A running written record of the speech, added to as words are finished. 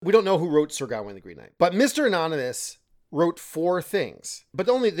We don't know who wrote Sir Gawain the Green Knight, but Mr. Anonymous wrote 4 things, but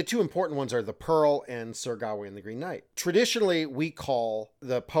only the 2 important ones are the Pearl and Sir Gawain the Green Knight. Traditionally, we call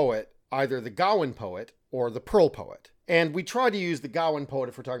the poet either the Gawain poet or the Pearl poet. And we try to use the Gawain poet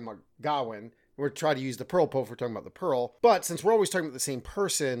if we're talking about Gawain. We're trying to use the Pearl poet if we're talking about the Pearl. But since we're always talking about the same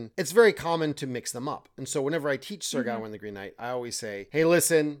person, it's very common to mix them up. And so whenever I teach Sir Gawain the Green Knight, I always say, hey,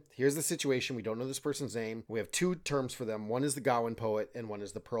 listen, here's the situation. We don't know this person's name. We have 2 terms for them. One is the Gawain poet and one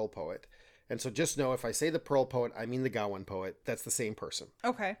is the Pearl poet. And so just know if I say the Pearl poet, I mean the Gawain poet. That's the same person.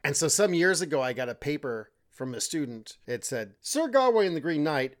 Okay. And so some years ago, I got a paper from a student. It said, Sir Gawain the Green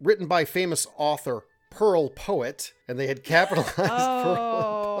Knight, written by famous author Pearl Poet. And they had capitalized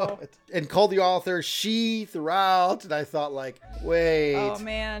Pearl Poet. And called the author she throughout. And I thought like, wait. Oh,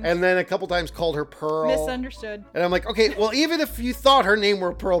 man. And then a couple times called her Pearl. Misunderstood. And I'm like, okay, well, even if you thought her name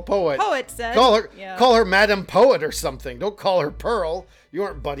were Pearl Poet. Poet said. Call her Madam Poet or something. Don't call her Pearl. You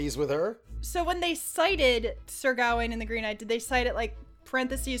aren't buddies with her. So when they cited Sir Gawain and the Green Knight, did they cite it like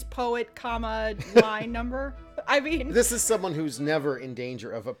parentheses poet, comma, line number? I mean... This is someone who's never in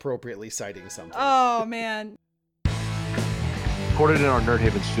danger of appropriately citing something. Oh, man. Recorded in our Nerd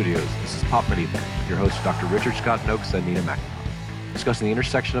Haven studios, this is Pop Medieval, with your hosts Dr. Richard Scott Noakes and Nina McNamara, discussing the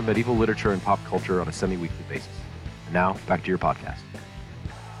intersection of medieval literature and pop culture on a semi-weekly basis. And now, back to your podcast.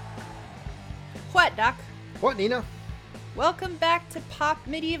 What, Doc? What, Nina? Welcome back to Pop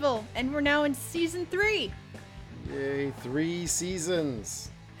Medieval, and we're now in season 3. Yay, 3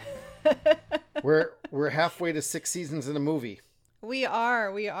 seasons. We're halfway to 6 seasons in a movie. We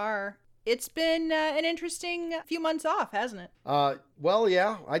are. It's been an interesting few months off, hasn't it? Well,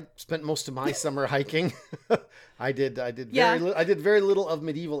 yeah. I spent most of my summer hiking. I did very little of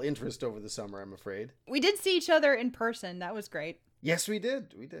medieval interest over the summer, I'm afraid. We did see each other in person. That was great. Yes, we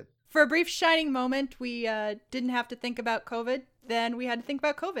did. For a brief shining moment, we didn't have to think about COVID. Then we had to think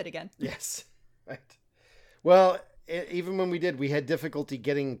about COVID again. Yes, right. Well, even when we did, we had difficulty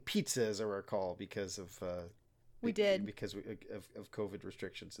getting pizza, as I recall, because of of COVID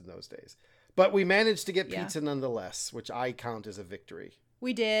restrictions in those days. But we managed to get pizza nonetheless, which I count as a victory.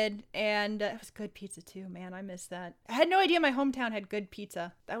 We did, and it was good pizza too, man. I miss that. I had no idea my hometown had good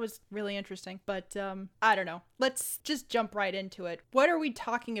pizza. That was really interesting. But I don't know. Let's just jump right into it. What are we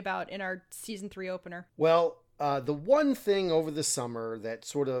talking about in our season 3 opener? Well, the one thing over the summer that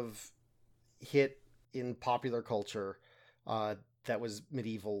sort of hit in popular culture that was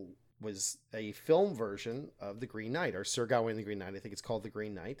medieval was a film version of The Green Knight, or Sir Gawain the Green Knight. I think it's called The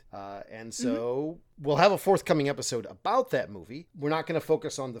Green Knight. And so we'll have a forthcoming episode about that movie. We're not going to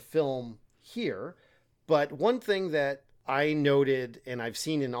focus on the film here, but one thing that I noted, and I've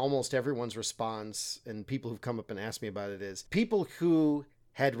seen in almost everyone's response, and people who've come up and asked me about it, is people who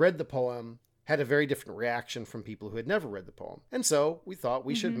had read the poem had a very different reaction from people who had never read the poem. And so we thought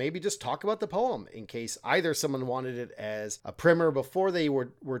we should maybe just talk about the poem in case either someone wanted it as a primer before they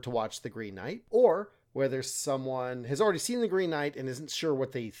were to watch The Green Knight, or whether someone has already seen The Green Knight and isn't sure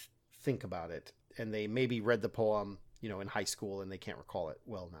what they think about it. And they maybe read the poem, in high school and they can't recall it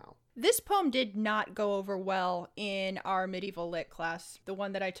well now. This poem did not go over well in our medieval lit class, the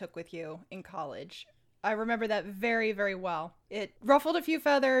one that I took with you in college. I remember that very, very well. It ruffled a few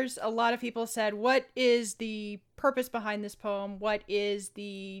feathers. A lot of people said, what is the purpose behind this poem? What is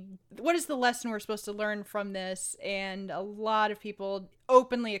the lesson we're supposed to learn from this? And a lot of people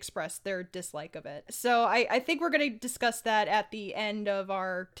openly expressed their dislike of it. So I think we're going to discuss that at the end of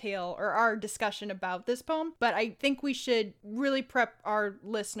our tale, or our discussion about this poem. But I think we should really prep our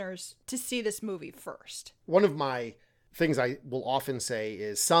listeners to see this movie first. One of my things I will often say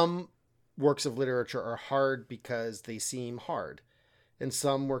is some works of literature are hard because they seem hard, and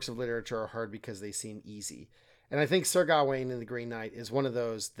some works of literature are hard because they seem easy. And I think Sir Gawain and the Green Knight is one of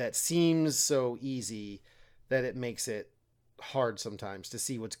those that seems so easy that it makes it hard sometimes to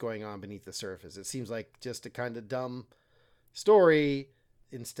see what's going on beneath the surface. It seems like just a kind of dumb story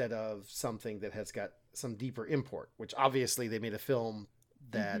instead of something that has got some deeper import, which obviously they made a film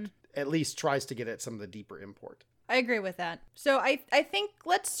that at least tries to get at some of the deeper import. I agree with that. So I think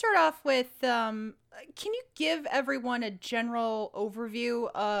let's start off with, can you give everyone a general overview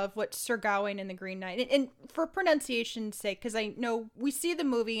of what Sir Gawain and the Green Knight, and for pronunciation's sake, because I know we see the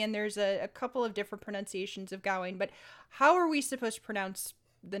movie and there's a couple of different pronunciations of Gawain, but how are we supposed to pronounce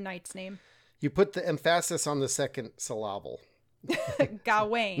the knight's name? You put the emphasis on the second syllable.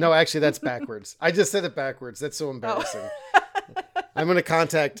 Gawain. No, actually that's backwards. I just said it backwards. That's so embarrassing. I'm going to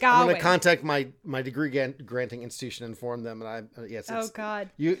contact my degree granting institution and inform them. And oh God,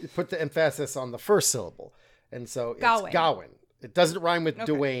 you put the emphasis on the first syllable, and so it's Gawain. It doesn't rhyme with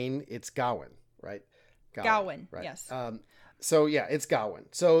Dwayne. It's Gawain, right? Gawain, right? Yes. So yeah, it's Gawain.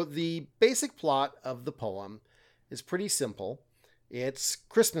 So the basic plot of the poem is pretty simple. It's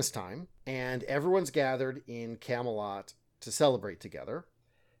Christmas time, and everyone's gathered in Camelot to celebrate together.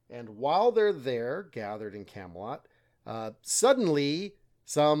 And while they're there, gathered in Camelot, suddenly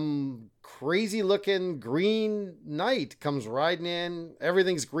some crazy looking green knight comes riding in.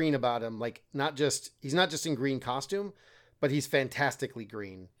 Everything's green about him. Like, he's not just in green costume, but he's fantastically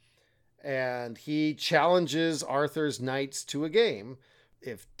green. And he challenges Arthur's knights to a game.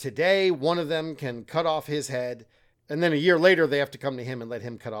 If today one of them can cut off his head, and then a year later they have to come to him and let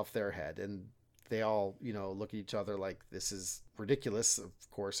him cut off their head. And they all, look at each other like, this is ridiculous. Of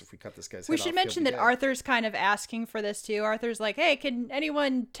course, if we cut this guy's head off, we should mention that Arthur's kind of asking for this too. Arthur's like, hey, can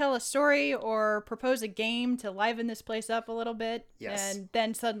anyone tell a story or propose a game to liven this place up a little bit? Yes. And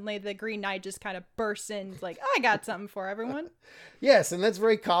then suddenly the Green Knight just kind of bursts in like, I got something for everyone. Yes, and that's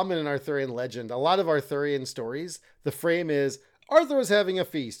very common in Arthurian legend. A lot of Arthurian stories, the frame is, Arthur was having a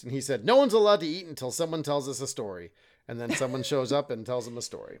feast, and he said, no one's allowed to eat until someone tells us a story. And then someone shows up and tells him a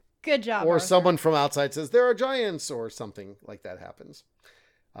story. Good job, Or Arthur. someone from outside says, there are giants, or something like that happens.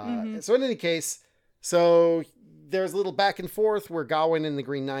 So in any case, so there's a little back and forth where Gawain and the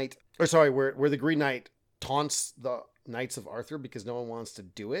Green Knight, where the Green Knight taunts the Knights of Arthur because no one wants to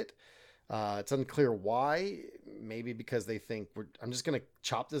do it. It's unclear why. Maybe because they think, I'm just going to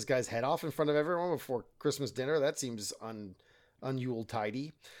chop this guy's head off in front of everyone before Christmas dinner. That seems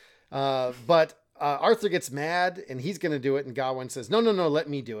un-Yule-tidy. But Arthur gets mad and he's going to do it. And Gawain says, no, let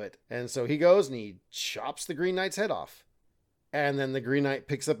me do it. And so he goes and he chops the Green Knight's head off. And then the Green Knight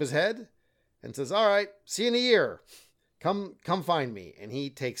picks up his head and says, all right, see you in a year. Come find me. And he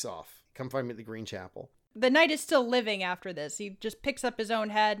takes off. Come find me at the Green Chapel. The knight is still living after this. He just picks up his own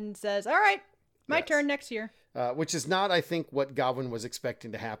head and says, all right, my turn next year. Which is not, I think, what Gawain was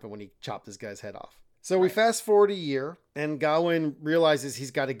expecting to happen when he chopped this guy's head off. So we fast forward a year, and Gawain realizes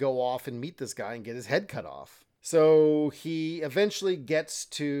he's got to go off and meet this guy and get his head cut off. So he eventually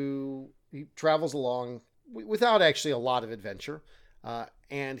he travels along without actually a lot of adventure,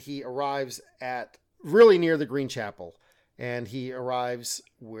 and he arrives at really near the Green Chapel. And he arrives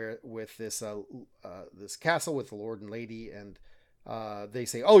with this castle with the Lord and Lady, and they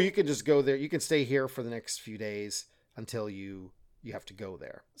say, oh, you can just go there. You can stay here for the next few days until you have to go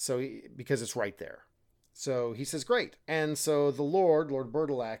there. So because it's right there. So he says, great. And so the Lord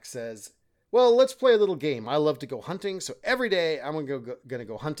Bertilac says, well, let's play a little game. I love to go hunting. So every day I'm going to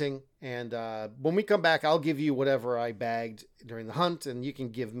go hunting. And when we come back, I'll give you whatever I bagged during the hunt. And you can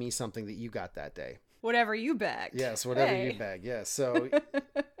give me something that you got that day. Whatever you bagged. Yes, whatever you bagged. Yes.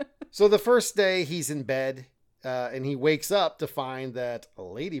 So the first day he's in bed and he wakes up to find that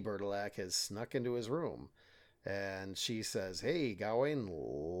Lady Bertilac has snuck into his room. And she says, hey, Gawain,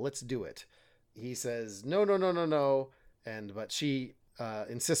 let's do it. He says, no. But she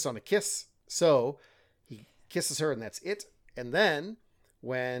insists on a kiss. So he kisses her and that's it. And then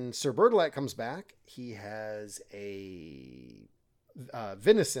when Sir Bertilac comes back, he has a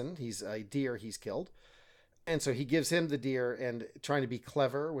venison. He's a deer he's killed. And so he gives him the deer, and trying to be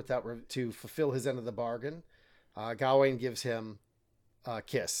clever to fulfill his end of the bargain, Gawain gives him a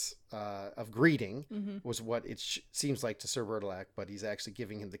kiss of greeting, was what it seems like to Sir Bertilac, but he's actually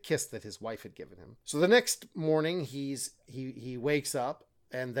giving him the kiss that his wife had given him. So the next morning he wakes up,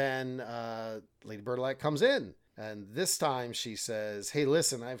 and then Lady Bertilac comes in. And this time she says, hey,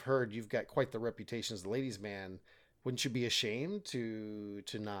 listen, I've heard you've got quite the reputation as the ladies' man. Wouldn't you be ashamed to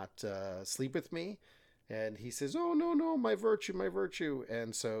not sleep with me? And he says, oh, no, my virtue.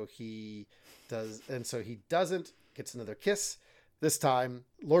 And so he doesn't, gets another kiss. This time,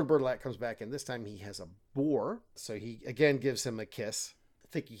 Lord Bertilac comes back, and this time he has a boar. So he again gives him a kiss,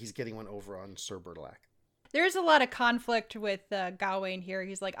 thinking he's getting one over on Sir Bertilac. There's a lot of conflict with Gawain here.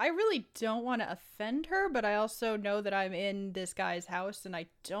 He's like, I really don't want to offend her, but I also know that I'm in this guy's house, and I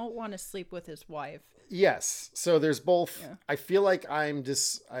don't want to sleep with his wife. Yes. So there's both. Yeah. I feel like I'm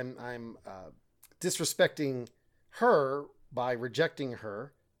disrespecting her by rejecting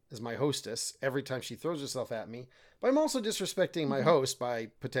her as my hostess every time she throws herself at me, but I'm also disrespecting my host by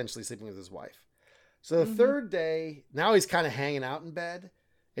potentially sleeping with his wife. So the third day, now he's kind of hanging out in bed,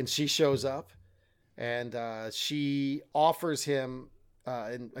 and she shows up, and she offers him,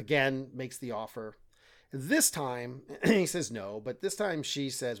 and again makes the offer. This time he says no, but this time she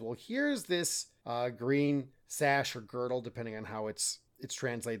says, well, here's this green sash or girdle, depending on how it's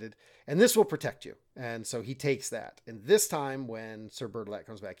translated, and this will protect you. And so he takes that. And this time when Sir Bertilac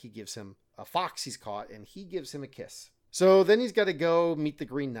comes back, he gives him a fox he's caught, and he gives him a kiss. So then he's got to go meet the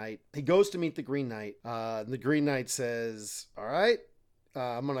Green Knight. He goes to meet the Green Knight. And the Green Knight says, all right,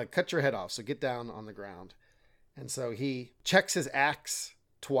 I'm going to cut your head off. So get down on the ground. And so he checks his axe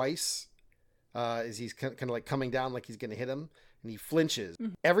twice as he's kind of like coming down like he's going to hit him. And he flinches.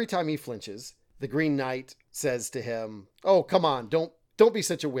 Mm-hmm. Every time he flinches, the Green Knight says to him, "Oh, come on, don't be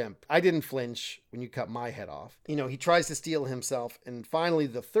such a wimp. I didn't flinch when you cut my head off." He tries to steel himself. And finally,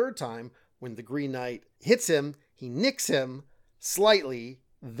 the third time, when the Green Knight hits him, he nicks him slightly,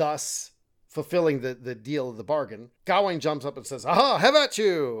 thus fulfilling the deal of the bargain. Gawain jumps up and says, "Aha, have at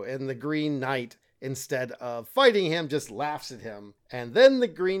you!" And the Green Knight, instead of fighting him, just laughs at him. And then the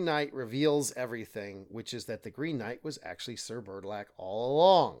Green Knight reveals everything, which is that the Green Knight was actually Sir Bertilac all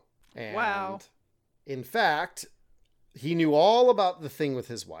along. And wow. In fact, he knew all about the thing with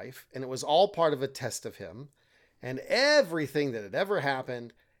his wife, and it was all part of a test of him. And everything that had ever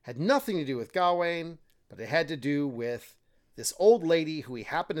happened had nothing to do with Gawain, but it had to do with this old lady who he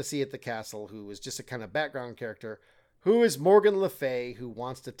happened to see at the castle, who was just a kind of background character, who is Morgan Le Fay, who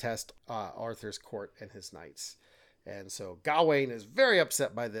wants to test Arthur's court and his knights. And so Gawain is very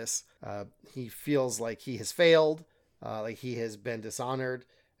upset by this. He feels like he has failed, like he has been dishonored.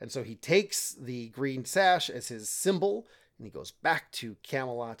 And so he takes the green sash as his symbol, and he goes back to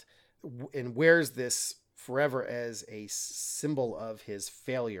Camelot and wears this forever as a symbol of his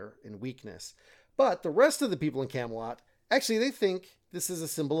failure and weakness. But the rest of the people in Camelot, actually, they think this is a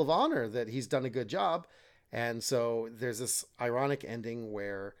symbol of honor, that he's done a good job. And so there's this ironic ending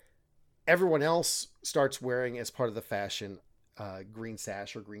where everyone else starts wearing, as part of the fashion, green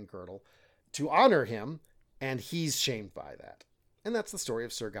sash or green girdle to honor him, and he's shamed by that. And that's the story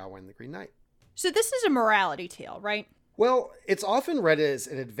of Sir Gawain the Green Knight. So this is a morality tale, right? Well, it's often read as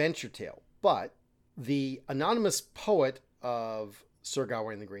an adventure tale, but the anonymous poet of Sir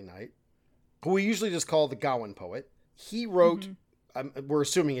Gawain the Green Knight, who we usually just call the Gawain poet, he wrote, we're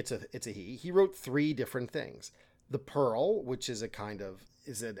assuming it's a he wrote 3 different things. The Pearl, which is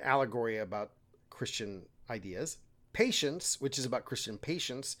is an allegory about Christian ideas. Patience, which is about Christian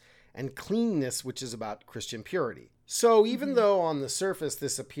patience. And Cleanness, which is about Christian purity. So even though on the surface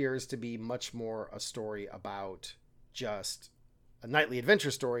this appears to be much more a story about just a knightly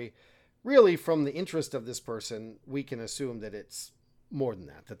adventure story, really from the interest of this person, we can assume that it's more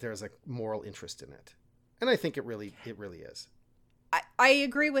than that there's a moral interest in it. And I think it really is. I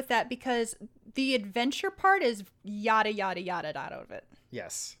agree with that, because the adventure part is yada, yada, yada out of it.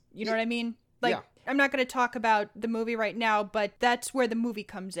 Yes. You know what I mean? Like, yeah. I'm not going to talk about the movie right now, but that's where the movie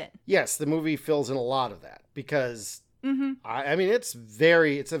comes in. Yes, the movie fills in a lot of that, because I mean, it's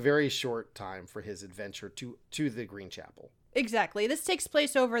a very short time for his adventure to the Green Chapel. Exactly. This takes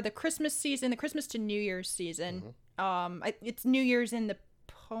place over the Christmas season, the Christmas to New Year's season. It's New Year's in the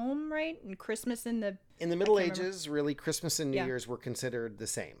poem, right? And Christmas in the Middle Ages, really, Christmas and New Year's were considered the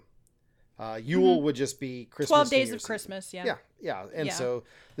same. Yule would just be Christmas. 12 days of Christmas, yeah. Yeah. And so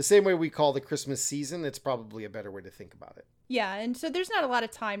the same way we call the Christmas season, it's probably a better way to think about it. Yeah, and so there's not a lot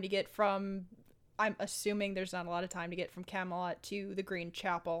of time to get from, I'm assuming there's not a lot of time to get from Camelot to the Green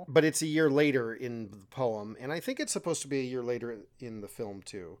Chapel. But it's a year later in the poem, and I think it's supposed to be a year later in the film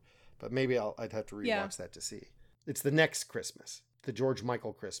too. But maybe I'd have to rewatch that to see. It's the next Christmas, the George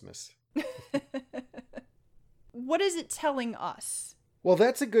Michael Christmas. What is it telling us? Well,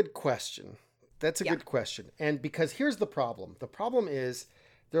 that's a good question. Good question. And because here's the problem. The problem is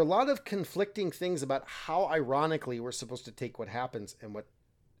there are a lot of conflicting things about how ironically we're supposed to take what happens and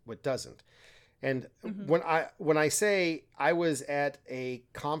what doesn't. And when I say I was at a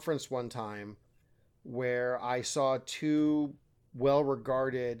conference one time where I saw 2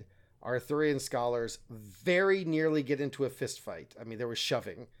 well-regarded Arthurian scholars very nearly get into a fist fight. I mean, there was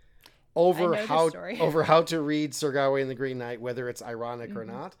shoving over how to read Sir Gawain the Green Knight, whether it's ironic or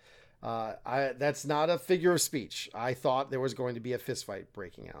not. That's not a figure of speech. I thought there was going to be a fist fight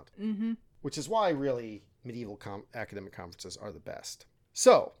breaking out, which is why really medieval academic conferences are the best.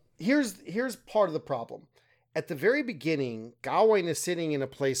 So here's part of the problem. At the very beginning, Gawain is sitting in a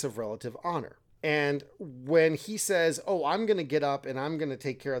place of relative honor. And when he says, "Oh, I'm going to get up and I'm going to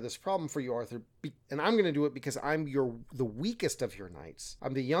take care of this problem for you, Arthur, and I'm going to do it because I'm the weakest of your knights.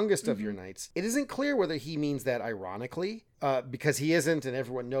 I'm the youngest of your knights." It isn't clear whether he means that ironically, because he isn't and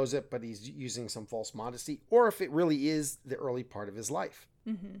everyone knows it, but he's using some false modesty, or if it really is the early part of his life.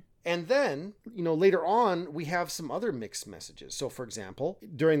 And then, later on, we have some other mixed messages. So, for example,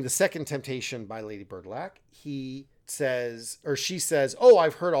 during the second temptation by Lady Bertilac, she says, "Oh,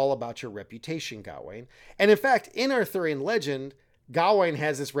 I've heard all about your reputation, Gawain." And in fact, in Arthurian legend, Gawain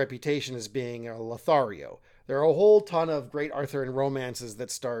has this reputation as being a Lothario. There are a whole ton of great Arthurian romances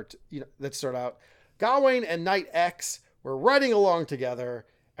that start out, Gawain and Knight X were riding along together,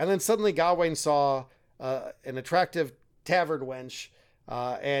 and then suddenly Gawain saw an attractive tavern wench,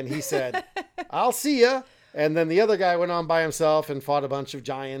 and he said, "I'll see ya." And then the other guy went on by himself and fought a bunch of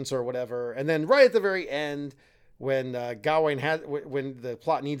giants or whatever. And then right at the very end, when when the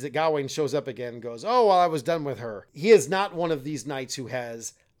plot needs it, Gawain shows up again and goes, "Oh, well, I was done with her." He is not one of these knights who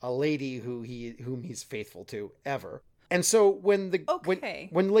has a lady whom he's faithful to ever. And so when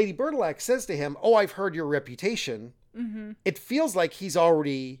Lady Bertilac says to him, "Oh, I've heard your reputation," it feels like he's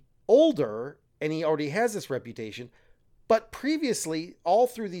already older and he already has this reputation. But previously, all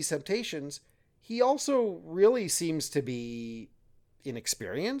through these temptations, he also really seems to be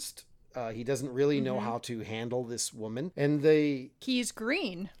inexperienced. He doesn't really know how to handle this woman. And he's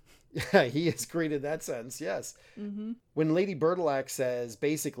green. He is green in that sense, yes. When Lady Bertilac says,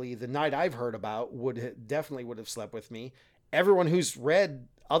 basically, the knight I've heard about definitely would have slept with me, everyone who's read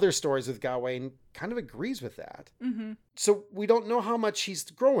other stories with Gawain kind of agrees with that. So we don't know how much he's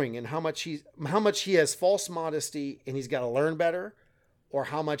growing and how much he has false modesty and he's got to learn better, or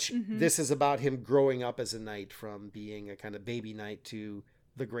how much this is about him growing up as a knight from being a kind of baby knight to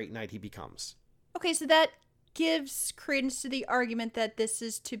the great knight he becomes. Okay, so that gives credence to the argument that this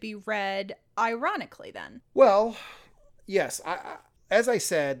is to be read ironically then. Well, yes. As I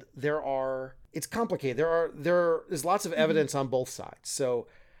said, it's complicated. There's lots of evidence on both sides. So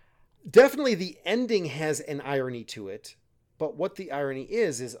definitely the ending has an irony to it, but what the irony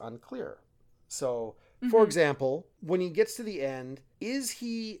is unclear. So, for example, when he gets to the end, is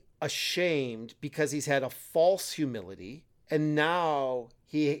he ashamed because he's had a false humility and now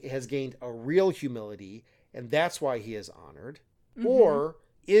he has gained a real humility and that's why he is honored? Or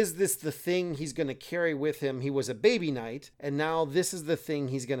is this the thing he's going to carry with him? He was a baby knight and now this is the thing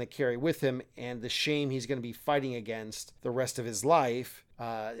he's going to carry with him and the shame he's going to be fighting against the rest of his life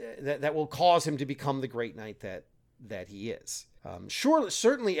that will cause him to become the great knight that he is.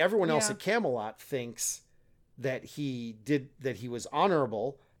 Certainly everyone else at Camelot thinks that he was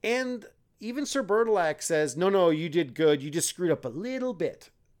honorable, and even Sir Bertilac says, no, you did good, you just screwed up a little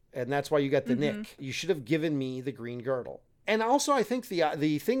bit, and that's why you got the nick. You should have given me the green girdle. And also I think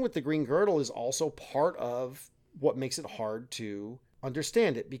the thing with the green girdle is also part of what makes it hard to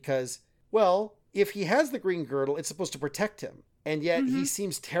understand it, because, well, if he has the green girdle, it's supposed to protect him. And yet he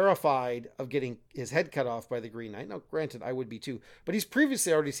seems terrified of getting his head cut off by the Green Knight. Now, granted, I would be too. But he's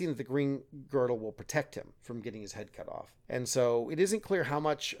previously already seen that the green girdle will protect him from getting his head cut off. And so it isn't clear how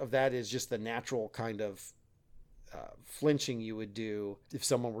much of that is just the natural kind of flinching you would do if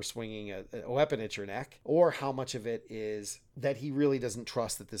someone were swinging a weapon at your neck, or how much of it is that he really doesn't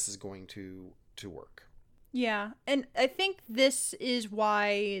trust that this is going to work. Yeah, and I think this is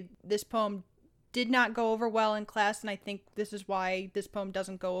why this poem did not go over well in class, and I think this is why this poem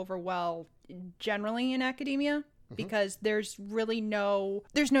doesn't go over well generally in academia, because there's no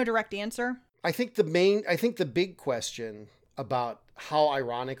direct answer. I think the big question about how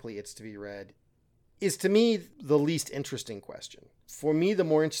ironically it's to be read is, to me, the least interesting question. For me, the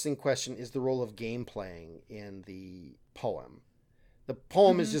more interesting question is the role of game playing in the poem. The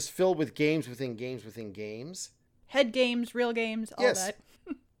poem is just filled with games within games within games. Head games, real games, all that.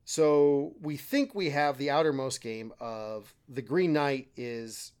 So we think we have the outermost game of the Green Knight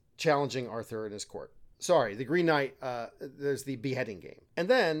is challenging Arthur in his court. Sorry, the Green Knight, there's the beheading game. And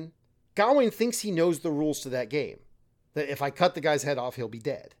then Gawain thinks he knows the rules to that game. That if I cut the guy's head off, he'll be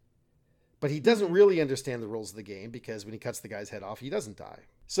dead. But he doesn't really understand the rules of the game, because when he cuts the guy's head off, he doesn't die.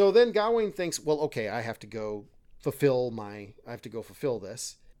 So then Gawain thinks, well, okay, I have to go fulfill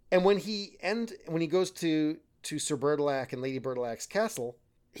this. And when he goes to Sir Bertilac and Lady Bertilac's castle,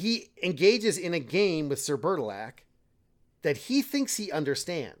 he engages in a game with Sir Bertilac that he thinks he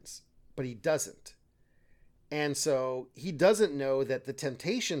understands, but he doesn't. And so he doesn't know that the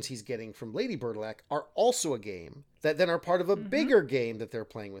temptations he's getting from Lady Bertilac are also a game that then are part of a bigger game that they're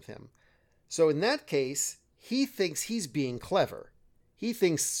playing with him. So in that case, he thinks he's being clever. He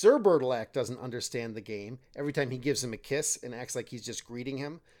thinks Sir Bertilac doesn't understand the game every time he gives him a kiss and acts like he's just greeting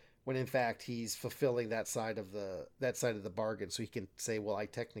him, when in fact he's fulfilling that side of the bargain, so he can say, well, I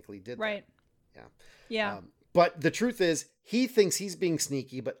technically did that. Right. Yeah. But the truth is, he thinks he's being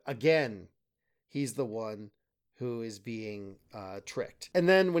sneaky, but again, he's the one who is being tricked. And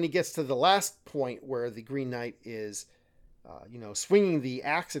then when he gets to the last point where the Green Knight is, swinging the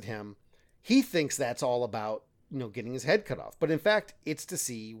axe at him, he thinks that's all about, getting his head cut off. But in fact, it's to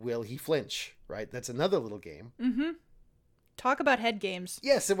see, will he flinch, right? That's another little game. Talk about head games.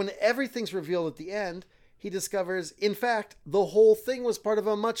 Yes, and when everything's revealed at the end, he discovers, in fact, the whole thing was part of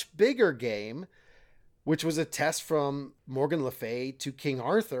a much bigger game, which was a test from Morgan Le Fay to King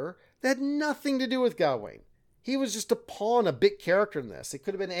Arthur that had nothing to do with Gawain. He was just a pawn, a bit character in this. It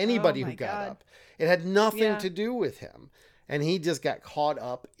could have been anybody who got up. It had nothing to do with him. And he just got caught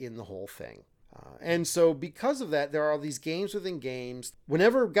up in the whole thing. And so because of that, there are these games within games.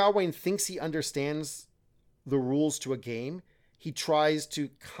 Whenever Gawain thinks he understands the rules to a game, he tries to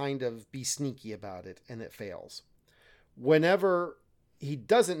kind of be sneaky about it, and it fails. Whenever he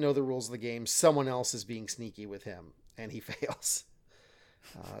doesn't know the rules of the game, someone else is being sneaky with him, and he fails.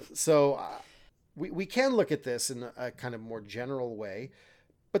 We can look at this in a kind of more general way,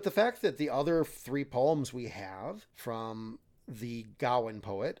 but the fact that the other 3 poems we have from the Gawain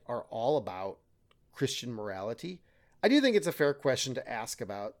poet are all about Christian morality, I do think it's a fair question to ask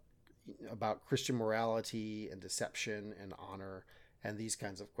about Christian morality and deception and honor and these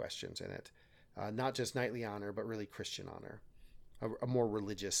kinds of questions in it. Not just knightly honor, but really Christian honor, a more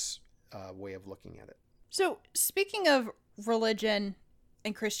religious way of looking at it. So speaking of religion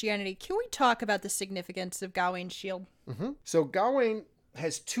and Christianity, can we talk about the significance of Gawain's shield? Mm-hmm. So Gawain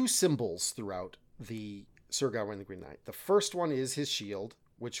has 2 symbols throughout the Sir Gawain the Green Knight. The first one is his shield,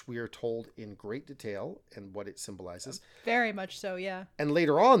 which we are told in great detail and what it symbolizes. Very much so, yeah. And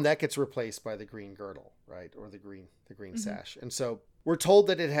later on, that gets replaced by the green girdle, right? Or the green sash. And so we're told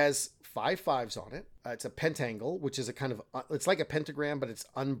that it has 5 fives on it. It's a pentangle, which is a kind of, it's like a pentagram, but it's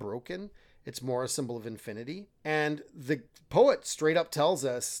unbroken. It's more a symbol of infinity. And the poet straight up tells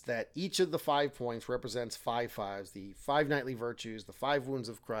us that each of the 5 points represents 5 fives, the 5 knightly virtues, the 5 wounds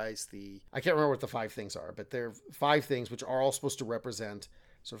of Christ, I can't remember what the 5 things are, but they're 5 things which are all supposed to represent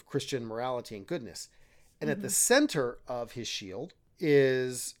sort of Christian morality and goodness. And at the center of his shield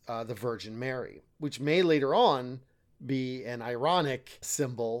is the Virgin Mary, which may later on be an ironic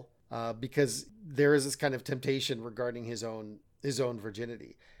symbol because there is this kind of temptation regarding his own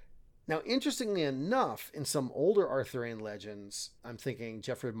virginity. Now, interestingly enough, in some older Arthurian legends, I'm thinking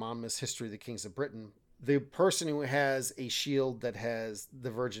Geoffrey Monmouth's History of the Kings of Britain, the person who has a shield that has the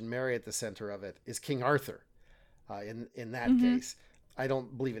Virgin Mary at the center of it is King Arthur. In that case, I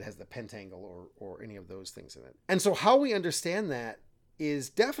don't believe it has the pentangle or any of those things in it. And so how we understand that is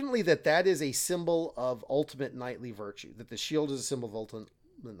definitely that is a symbol of ultimate knightly virtue, that the shield is a symbol of ultimate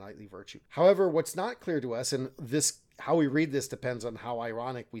knightly virtue. However, what's not clear to us, and how we read this depends on how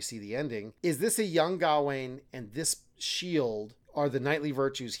ironic we see the ending, is this a young Gawain and this shield are the knightly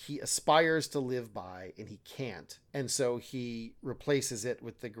virtues he aspires to live by and he can't, and so he replaces it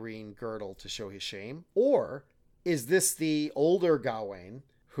with the green girdle to show his shame? Or is this the older Gawain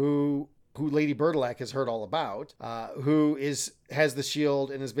who Lady Bertilac has heard all about, who has the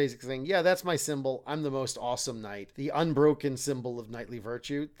shield and is basically saying, yeah, that's my symbol. I'm the most awesome knight. The unbroken symbol of knightly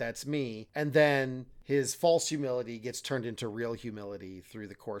virtue, that's me. And then his false humility gets turned into real humility through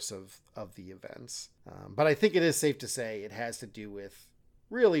the course of the events. But I think it is safe to say it has to do with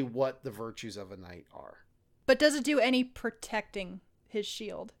really what the virtues of a knight are. But does it do any protecting his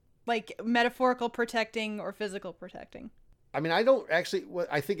shield? Like metaphorical protecting or physical protecting? I mean, I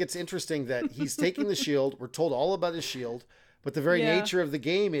think it's interesting that he's taking the shield. We're told all about his shield, but the very nature of the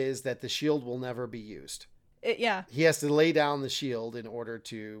game is that the shield will never be used. He has to lay down the shield in order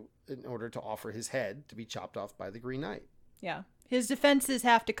to offer his head to be chopped off by the Green Knight. Yeah. His defenses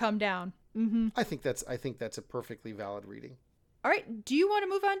have to come down. Mm-hmm. I think that's a perfectly valid reading. All right. Do you want to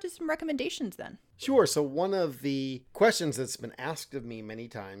move on to some recommendations then? Sure. So one of the questions that's been asked of me many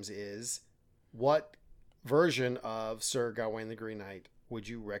times is, what version of Sir Gawain the Green Knight would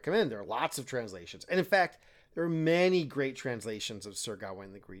you recommend? There are lots of translations. And in fact, there are many great translations of Sir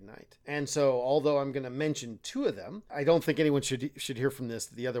Gawain the Green Knight. And so, although I'm going to mention 2 of them, I don't think anyone should hear from this.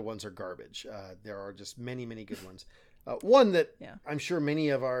 The other ones are garbage. There are just many, many good ones. One that I'm sure many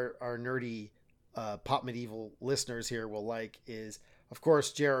of our nerdy pop medieval listeners here will like is, of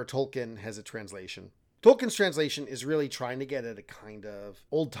course, J.R.R. Tolkien has a translation. Tolkien's translation is really trying to get at a kind of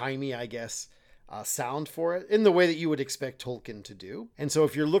old-timey, I guess, sound for it in the way that you would expect Tolkien to do. And so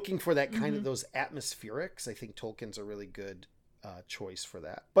if you're looking for that kind of those atmospherics, I think Tolkien's a really good choice for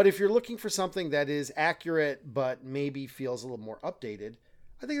that. But if you're looking for something that is accurate but maybe feels a little more updated,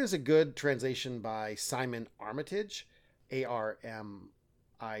 I think there's a good translation by Simon Armitage, Armitage,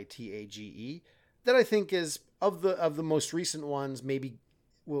 that I think is of the most recent ones,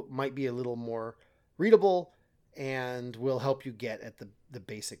 might be a little more readable and will help you get at the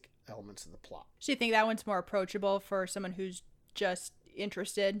basic elements of the plot. So you think that one's more approachable for someone who's just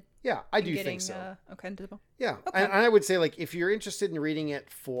interested? Yeah, I do think so. Okay. Yeah, okay. And I would say, like, if you're interested in reading it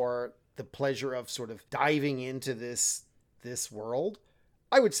for the pleasure of sort of diving into this world,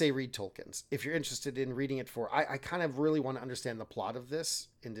 I would say read Tolkien's. If you're interested in reading it for, I kind of really want to understand the plot of this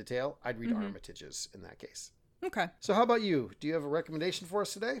in detail, I'd read Armitage's in that case. Okay. So how about you? Do you have a recommendation for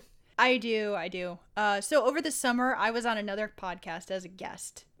us today? I do. So over the summer, I was on another podcast as a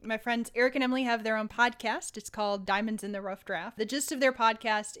guest. My friends Eric and Emily have their own podcast. It's called Diamonds in the Rough Draft. The gist of their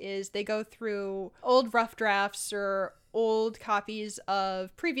podcast is they go through old rough drafts or old copies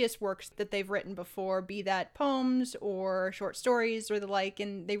of previous works that they've written before, be that poems or short stories or the like,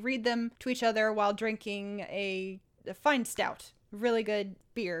 and they read them to each other while drinking a fine stout. Really good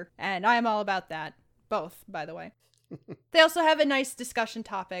beer, and I am all about that. Both, by the way. They also have a nice discussion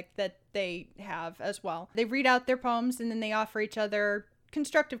topic that they have as well. They read out their poems and then they offer each other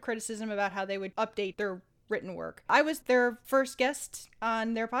constructive criticism about how they would update their written work. I was their first guest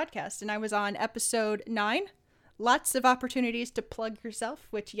on their podcast, and I was on episode 9. Lots of opportunities to plug yourself,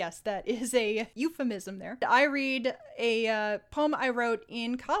 which, yes, that is a euphemism there. I read a poem I wrote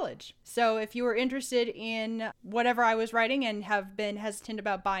in college. So if you were interested in whatever I was writing and have been hesitant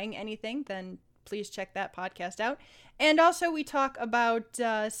about buying anything, then please check that podcast out. And also we talk about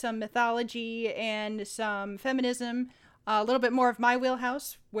some mythology and some feminism, a little bit more of my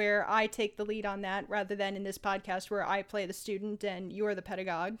wheelhouse, where I take the lead on that rather than in this podcast where I play the student and you are the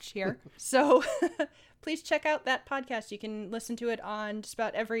pedagogue here. So please check out that podcast. You can listen to it on just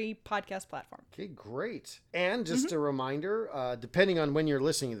about every podcast platform. Okay, great. And just a reminder, depending on when you're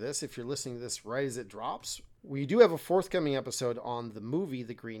listening to this, if you're listening to this right as it drops, we do have a forthcoming episode on the movie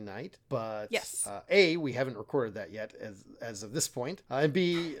The Green Knight, but yes. A, we haven't recorded that yet as of this point. And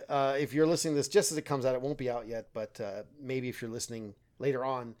B, if you're listening to this just as it comes out, it won't be out yet, but maybe if you're listening later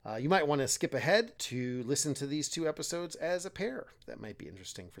on, you might want to skip ahead to listen to these two episodes as a pair. That might be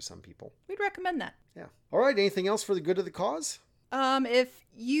interesting for some people. We'd recommend that. Yeah. All right. Anything else for the good of the cause? If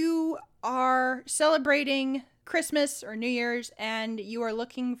you are celebrating Christmas or New Year's and you are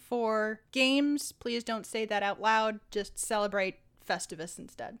looking for games, please don't say that out loud. Just celebrate Festivus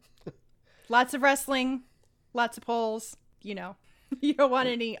instead. Lots of wrestling, lots of polls, you know. You don't want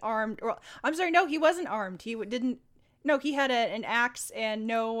any armed... I'm sorry, no, he wasn't armed. He didn't... No, he had an axe and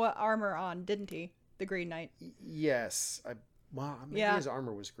no armor on, didn't he? The Green Knight. Yes. Maybe his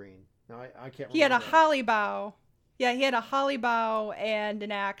armor was green. No, I can't remember. He had a holly bow. Yeah, he had a holly bow and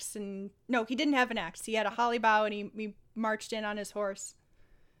an axe, and no, he didn't have an axe. He had a holly bow, and he marched in on his horse.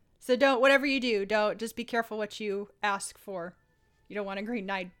 So whatever you do, just be careful what you ask for. You don't want a Green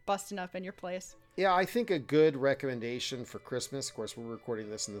Knight busting up in your place. Yeah, I think a good recommendation for Christmas, of course, we're recording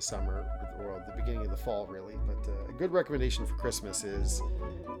this in the summer, or the beginning of the fall, really, but a good recommendation for Christmas is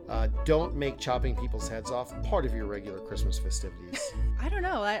don't make chopping people's heads off part of your regular Christmas festivities. I don't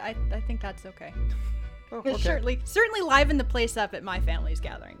know. I think that's okay. Oh, okay. Certainly liven the place up at my family's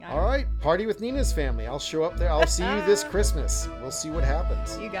gathering. All right, party with Nina's family. I'll show up there. I'll see you this Christmas. We'll see what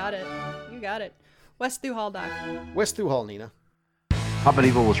happens. You got it. West Thue Hall, Doc. West Thue Hall, Nina. Pop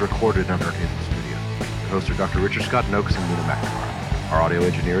Medieval was recorded in our Dark Haven studio. Your hosts are Dr. Richard Scott Noakes and Nina McNamara. Our audio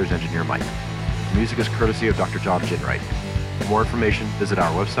engineer is Engineer Mike. The music is courtesy of Dr. John Ginwright. For more information, visit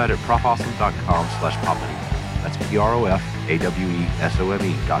our website at profawesome.com/popmedieval. That's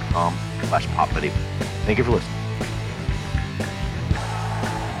PROFAWESOME.com/popmedieval. Thank you for listening.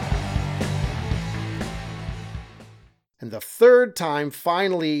 And the third time,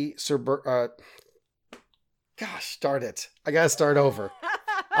 finally, gosh, darn it. I got to start over.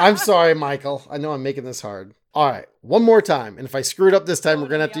 I'm sorry, Michael. I know I'm making this hard. All right, one more time. And if I screw it up this time, we're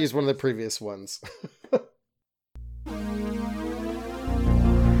going to have to use one of the previous ones.